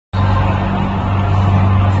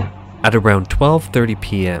At around 12:30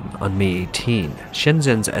 p.m. on May 18,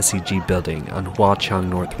 Shenzhen's SEG building on Huaqiang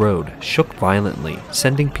North Road shook violently,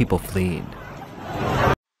 sending people fleeing.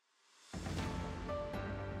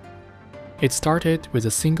 It started with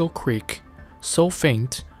a single creak, so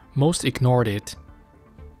faint most ignored it.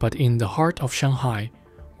 But in the heart of Shanghai,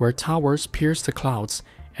 where towers pierce the clouds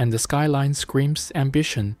and the skyline screams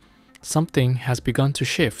ambition, something has begun to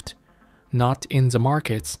shift. Not in the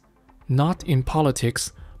markets, not in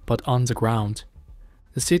politics, but on the ground.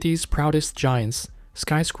 The city's proudest giants,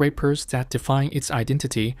 skyscrapers that define its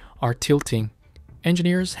identity, are tilting.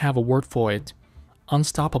 Engineers have a word for it: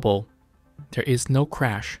 unstoppable. There is no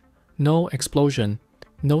crash, no explosion,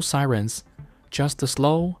 no sirens, just the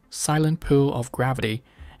slow, silent pull of gravity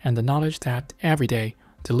and the knowledge that every day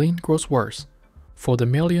the lean grows worse. For the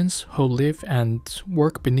millions who live and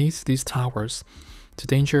work beneath these towers, the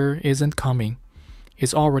danger isn't coming.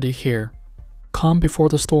 It's already here. Calm before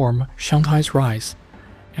the storm, Shanghais Rise.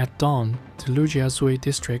 At dawn, the Lujiazui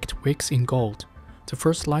district wakes in gold. The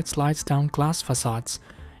first light slides down glass facades,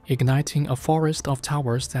 igniting a forest of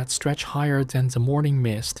towers that stretch higher than the morning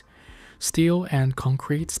mist. Steel and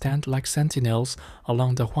concrete stand like sentinels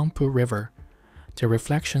along the Huangpu River, their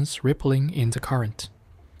reflections rippling in the current.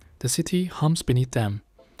 The city hums beneath them,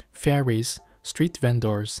 ferries, street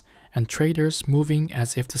vendors, and traders moving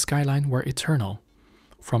as if the skyline were eternal.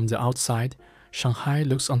 From the outside, Shanghai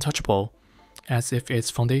looks untouchable, as if its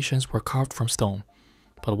foundations were carved from stone.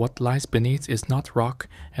 But what lies beneath is not rock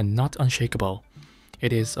and not unshakable.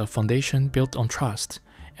 It is a foundation built on trust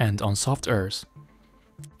and on soft earth.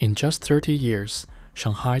 In just 30 years,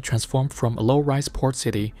 Shanghai transformed from a low-rise port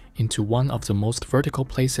city into one of the most vertical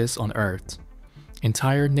places on earth.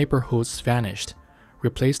 Entire neighborhoods vanished,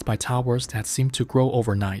 replaced by towers that seemed to grow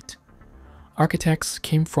overnight. Architects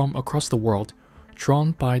came from across the world,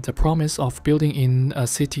 drawn by the promise of building in a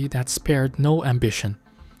city that spared no ambition.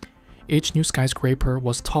 Each new skyscraper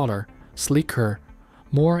was taller, sleeker,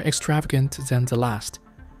 more extravagant than the last.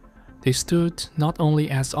 They stood not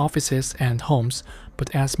only as offices and homes,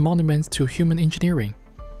 but as monuments to human engineering.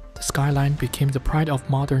 The skyline became the pride of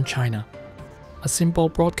modern China, a symbol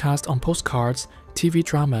broadcast on postcards, TV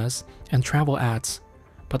dramas, and travel ads.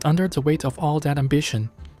 But under the weight of all that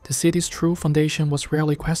ambition, the city's true foundation was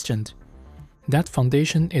rarely questioned. That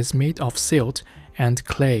foundation is made of silt and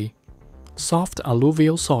clay, soft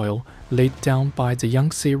alluvial soil laid down by the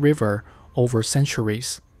Yangtze River over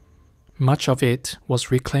centuries. Much of it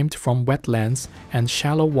was reclaimed from wetlands and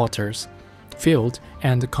shallow waters, filled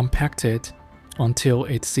and compacted until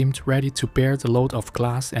it seemed ready to bear the load of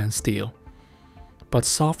glass and steel. But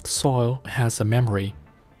soft soil has a memory.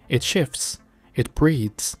 It shifts, it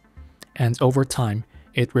breathes, and over time,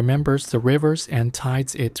 it remembers the rivers and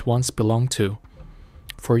tides it once belonged to.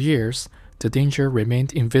 For years, the danger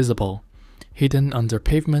remained invisible, hidden under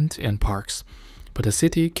pavement and parks, but the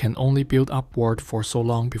city can only build upward for so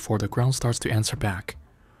long before the ground starts to answer back.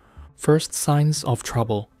 First signs of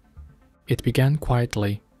trouble. It began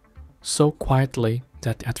quietly, so quietly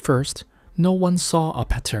that at first, no one saw a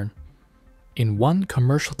pattern. In one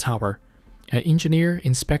commercial tower, an engineer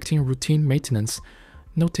inspecting routine maintenance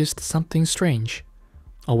noticed something strange: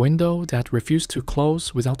 a window that refused to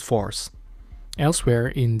close without force. Elsewhere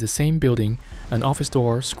in the same building, an office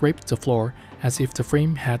door scraped the floor as if the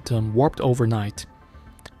frame had warped overnight.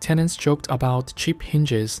 Tenants joked about cheap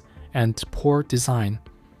hinges and poor design,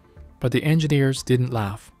 but the engineers didn't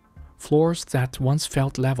laugh. Floors that once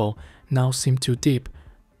felt level now seemed too deep,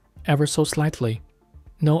 ever so slightly.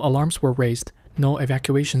 No alarms were raised, no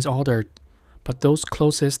evacuations ordered, but those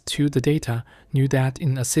closest to the data knew that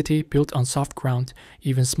in a city built on soft ground,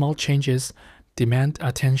 even small changes demand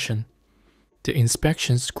attention. The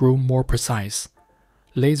inspections grew more precise.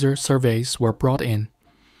 Laser surveys were brought in,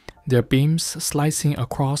 their beams slicing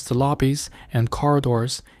across the lobbies and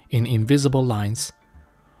corridors in invisible lines.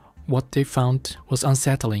 What they found was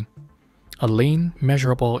unsettling: a lean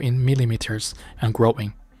measurable in millimeters and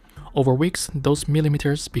growing. Over weeks, those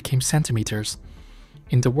millimeters became centimeters.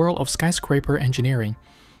 In the world of skyscraper engineering,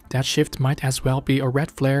 that shift might as well be a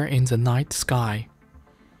red flare in the night sky.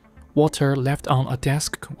 Water left on a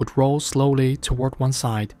desk would roll slowly toward one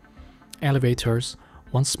side. Elevators,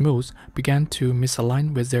 once smooth, began to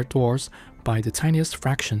misalign with their doors by the tiniest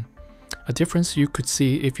fraction, a difference you could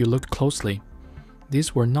see if you looked closely.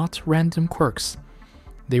 These were not random quirks.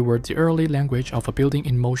 They were the early language of a building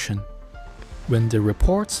in motion. When the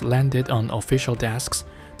reports landed on official desks,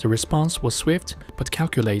 the response was swift but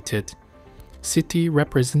calculated. City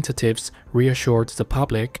representatives reassured the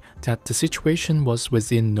public that the situation was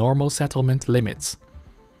within normal settlement limits.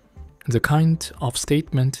 the kind of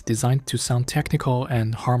statement designed to sound technical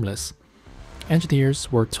and harmless.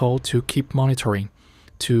 Engineers were told to keep monitoring,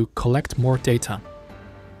 to collect more data.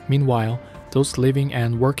 Meanwhile, those living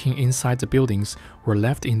and working inside the buildings were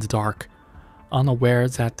left in the dark, unaware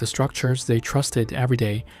that the structures they trusted every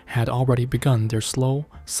day had already begun their slow,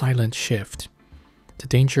 silent shift. The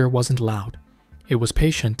danger wasn't loud. It was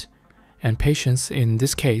patient, and patience in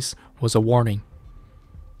this case was a warning.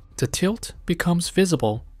 The tilt becomes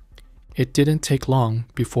visible. It didn't take long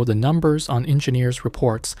before the numbers on engineers'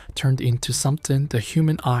 reports turned into something the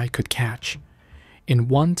human eye could catch. In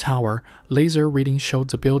one tower, laser readings showed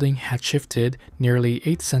the building had shifted nearly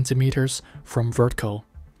 8 centimeters from vertical.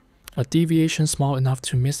 A deviation small enough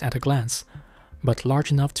to miss at a glance, but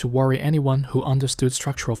large enough to worry anyone who understood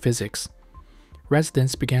structural physics.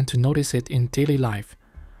 Residents began to notice it in daily life.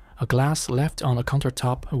 A glass left on a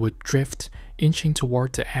countertop would drift, inching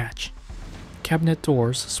toward the edge. Cabinet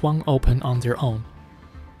doors swung open on their own.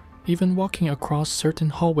 Even walking across certain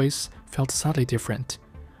hallways felt subtly different,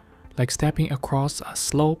 like stepping across a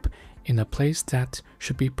slope in a place that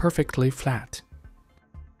should be perfectly flat.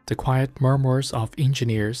 The quiet murmurs of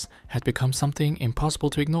engineers had become something impossible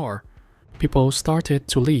to ignore. People started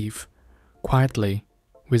to leave, quietly,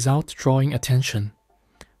 without drawing attention.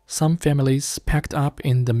 Some families packed up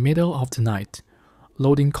in the middle of the night,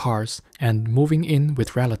 loading cars and moving in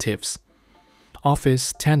with relatives.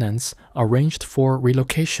 Office tenants arranged for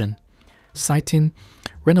relocation, citing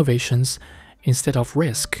renovations instead of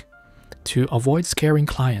risk, to avoid scaring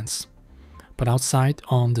clients. But outside,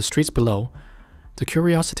 on the streets below, the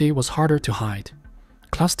curiosity was harder to hide.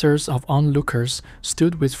 Clusters of onlookers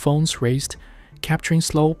stood with phones raised, capturing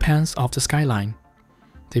slow pans of the skyline.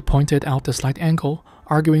 They pointed out the slight angle,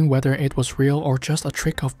 arguing whether it was real or just a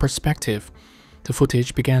trick of perspective. The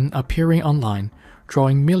footage began appearing online,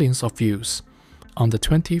 drawing millions of views. On the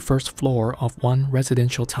 21st floor of one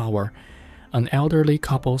residential tower, an elderly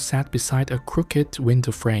couple sat beside a crooked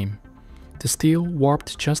window frame. The steel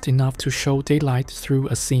warped just enough to show daylight through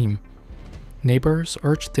a seam. Neighbors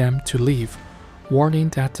urged them to leave, warning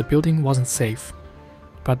that the building wasn't safe.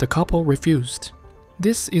 But the couple refused.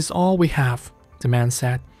 "This is all we have," the man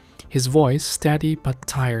said, his voice steady but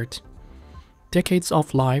tired. Decades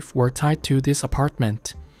of life were tied to this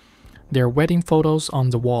apartment. Their wedding photos on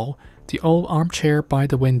the wall, the old armchair by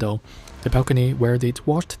the window, the balcony where they'd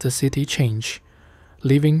watched the city change.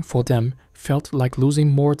 Leaving for them felt like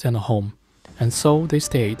losing more than a home, and so they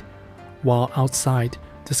stayed, while outside,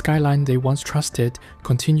 the skyline they once trusted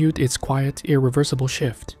continued its quiet, irreversible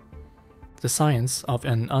shift. The signs of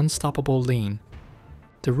an unstoppable lean.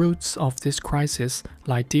 The roots of this crisis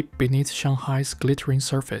lie deep beneath Shanghai's glittering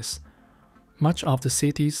surface. Much of the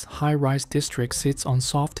city's high-rise district sits on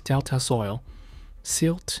soft delta soil,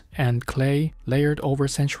 silt and clay layered over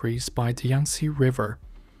centuries by the Yangtze River.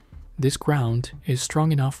 This ground is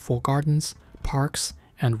strong enough for gardens, parks,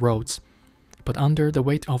 and roads, but under the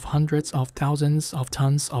weight of hundreds of thousands of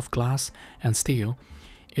tons of glass and steel,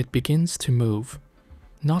 it begins to move.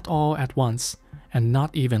 Not all at once, and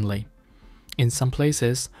not evenly. In some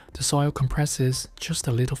places, the soil compresses just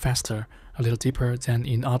a little faster, a little deeper than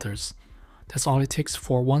in others. That's all it takes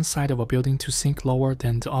for one side of a building to sink lower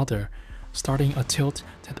than the other, starting a tilt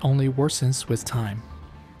that only worsens with time.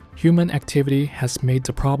 Human activity has made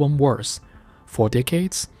the problem worse. For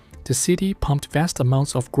decades, the city pumped vast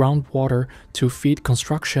amounts of groundwater to feed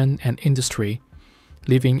construction and industry,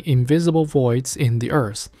 leaving invisible voids in the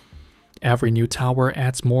earth. Every new tower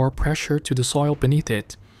adds more pressure to the soil beneath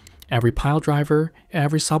it. Every pile driver,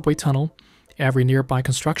 every subway tunnel, every nearby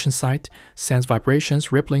construction site sends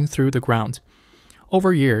vibrations rippling through the ground.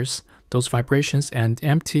 Over years, those vibrations and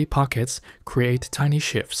empty pockets create tiny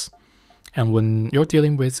shifts. And when you're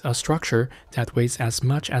dealing with a structure that weighs as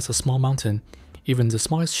much as a small mountain, even the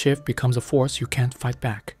smallest shift becomes a force you can't fight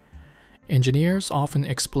back. Engineers often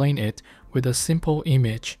explain it with a simple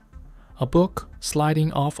image. A book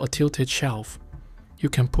sliding off a tilted shelf. You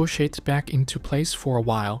can push it back into place for a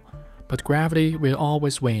while, but gravity will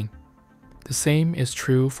always wane. The same is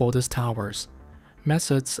true for these towers.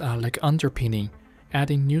 Methods like underpinning,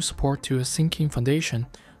 adding new support to a sinking foundation,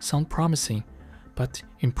 sound promising, but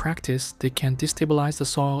in practice they can destabilize the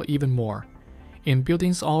soil even more. In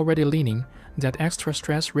buildings already leaning, that extra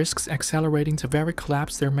stress risks accelerating the very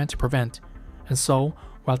collapse they're meant to prevent. And so,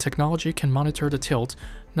 while technology can monitor the tilt,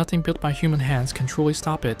 nothing built by human hands can truly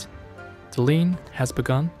stop it. The lean has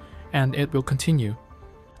begun, and it will continue.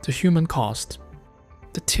 The human cost.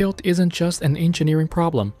 The tilt isn't just an engineering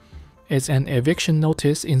problem. It's an eviction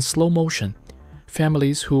notice in slow motion.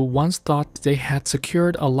 Families who once thought they had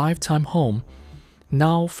secured a lifetime home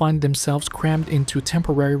now find themselves crammed into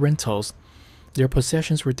temporary rentals, their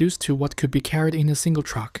possessions reduced to what could be carried in a single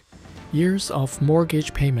truck. Years of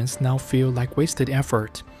mortgage payments now feel like wasted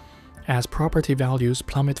effort, as property values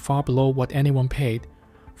plummet far below what anyone paid.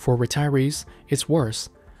 For retirees, it's worse.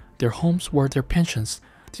 Their homes were their pensions,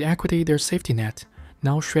 the equity their safety net,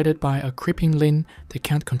 now shredded by a creeping lien they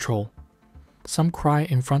can't control. Some cry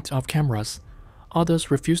in front of cameras,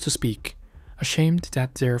 others refuse to speak, ashamed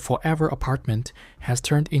that their forever apartment has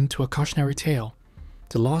turned into a cautionary tale.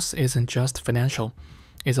 The loss isn't just financial,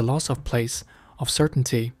 it's a loss of place, of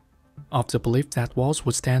certainty, of the belief that walls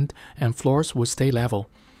would stand and floors would stay level.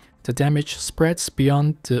 The damage spreads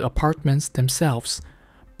beyond the apartments themselves,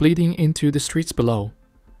 bleeding into the streets below.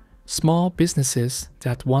 Small businesses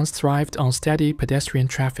that once thrived on steady pedestrian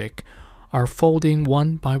traffic are folding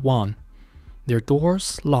one by one, their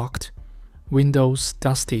doors locked, windows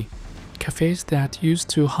dusty. Cafes that used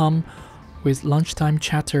to hum with lunchtime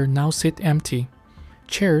chatter now sit empty,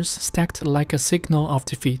 chairs stacked like a signal of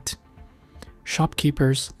defeat.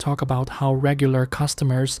 Shopkeepers talk about how regular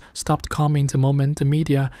customers stopped coming the moment the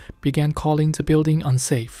media began calling the building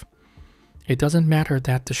unsafe. It doesn't matter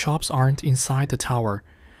that the shops aren't inside the tower.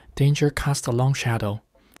 Danger casts a long shadow.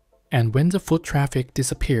 And when the foot traffic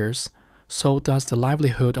disappears, so does the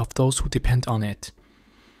livelihood of those who depend on it.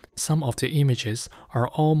 Some of the images are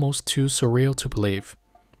almost too surreal to believe.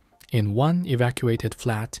 In one evacuated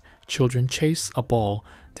flat, children chase a ball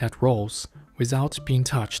that rolls, without being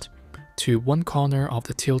touched, to one corner of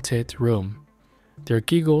the tilted room, their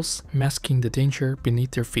giggles masking the danger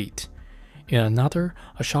beneath their feet. In another,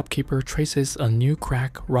 a shopkeeper traces a new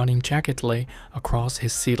crack running jaggedly across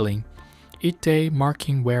his ceiling, each day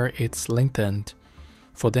marking where it's lengthened.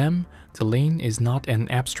 For them, the lien is not an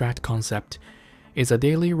abstract concept. It's a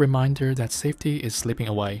daily reminder that safety is slipping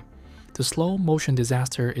away. The slow-motion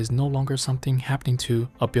disaster is no longer something happening to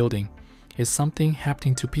a building. It's something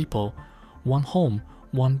happening to people, one home,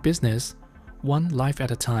 one business, one life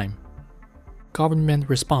at a time. Government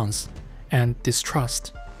response and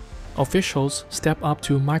distrust. Officials step up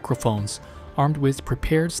to microphones, armed with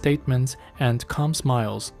prepared statements and calm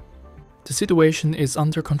smiles. The situation is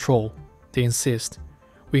under control, they insist.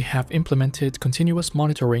 We have implemented continuous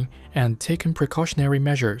monitoring and taken precautionary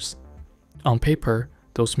measures. On paper,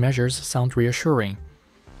 those measures sound reassuring.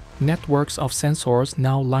 Networks of sensors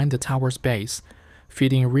now line the tower's base,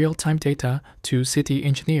 feeding real-time data to city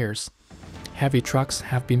engineers. Heavy trucks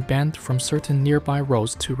have been banned from certain nearby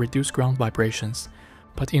roads to reduce ground vibrations,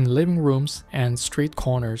 but in living rooms and street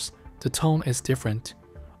corners, the tone is different.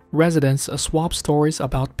 Residents swap stories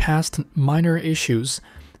about past minor issues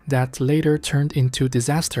that later turned into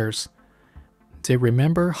disasters. They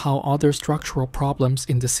remember how other structural problems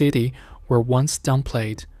in the city were once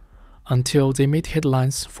downplayed, until they made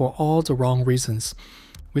headlines for all the wrong reasons.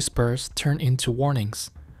 Whispers turn into warnings.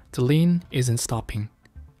 The lien isn't stopping.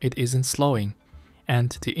 It isn't slowing.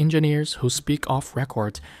 And the engineers who speak off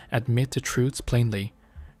record admit the truths plainly.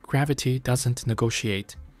 Gravity doesn't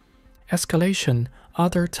negotiate. Escalation,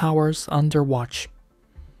 other towers under watch.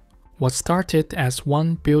 What started as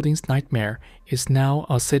one building's nightmare is now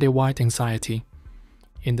a citywide anxiety.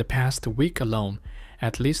 In the past week alone,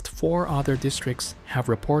 at least 4 other districts have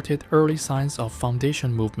reported early signs of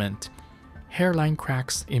foundation movement. Hairline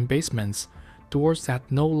cracks in basements, doors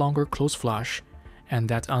that no longer close flush, and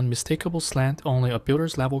that unmistakable slant only a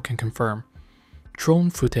builder's level can confirm. Drone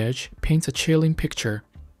footage paints a chilling picture.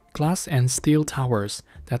 Glass and steel towers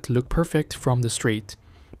that look perfect from the street,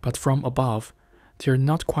 but from above, they're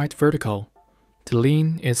not quite vertical. The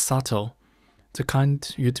lien is subtle, the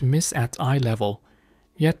kind you'd miss at eye level,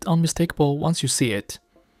 yet unmistakable once you see it.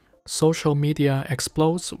 Social media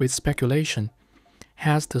explodes with speculation.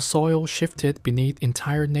 Has the soil shifted beneath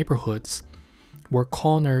entire neighborhoods? Were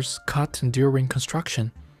corners cut during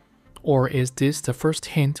construction? Or is this the first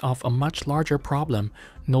hint of a much larger problem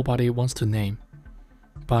nobody wants to name?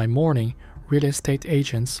 By morning, real estate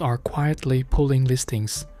agents are quietly pulling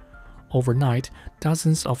listings. Overnight,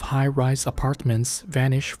 dozens of high-rise apartments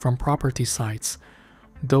vanish from property sites.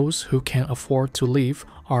 Those who can afford to leave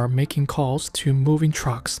are making calls to moving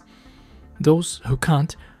trucks. Those who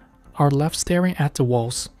can't are left staring at the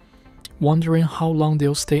walls, wondering how long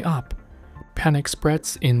they'll stay up. Panic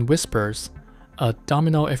spreads in whispers, a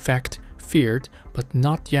domino effect feared but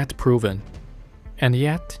not yet proven. And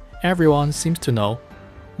yet, everyone seems to know,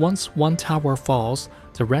 once one tower falls,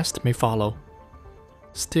 the rest may follow.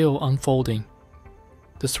 Still unfolding.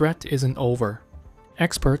 The threat isn't over.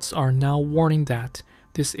 Experts are now warning that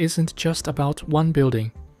this isn't just about one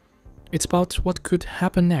building. It's about what could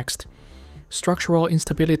happen next. Structural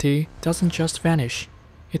instability doesn't just vanish,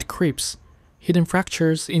 it creeps, Hidden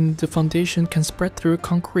fractures in the foundation can spread through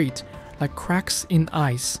concrete like cracks in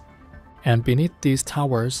ice. And beneath these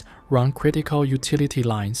towers run critical utility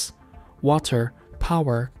lines: water,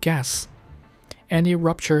 power, gas. Any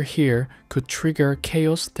rupture here could trigger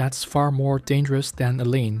chaos that's far more dangerous than a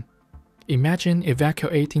lane. Imagine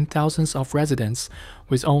evacuating thousands of residents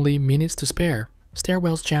with only minutes to spare,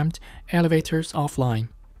 stairwells jammed, elevators offline.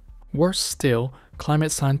 Worse still,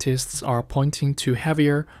 climate scientists are pointing to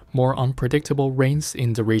heavier, more unpredictable rains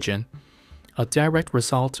in the region, a direct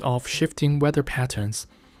result of shifting weather patterns.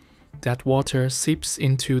 That water seeps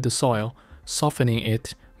into the soil, softening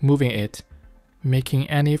it, moving it, making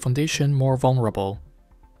any foundation more vulnerable.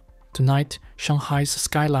 Tonight, Shanghai's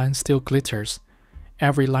skyline still glitters,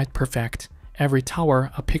 every light perfect, every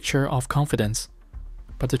tower a picture of confidence.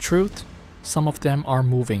 But the truth? Some of them are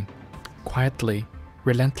moving, quietly,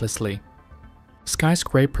 relentlessly.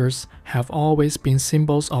 Skyscrapers have always been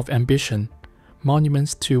symbols of ambition,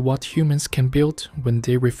 monuments to what humans can build when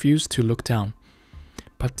they refuse to look down.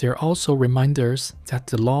 But they're also reminders that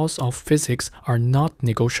the laws of physics are not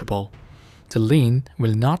negotiable. The lean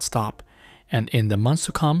will not stop, and in the months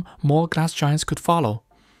to come, more glass giants could follow.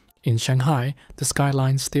 In Shanghai, the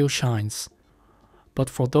skyline still shines. But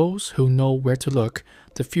for those who know where to look,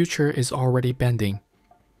 the future is already bending.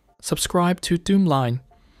 Subscribe to Doomline,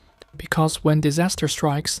 because when disaster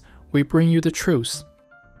strikes, we bring you the truth.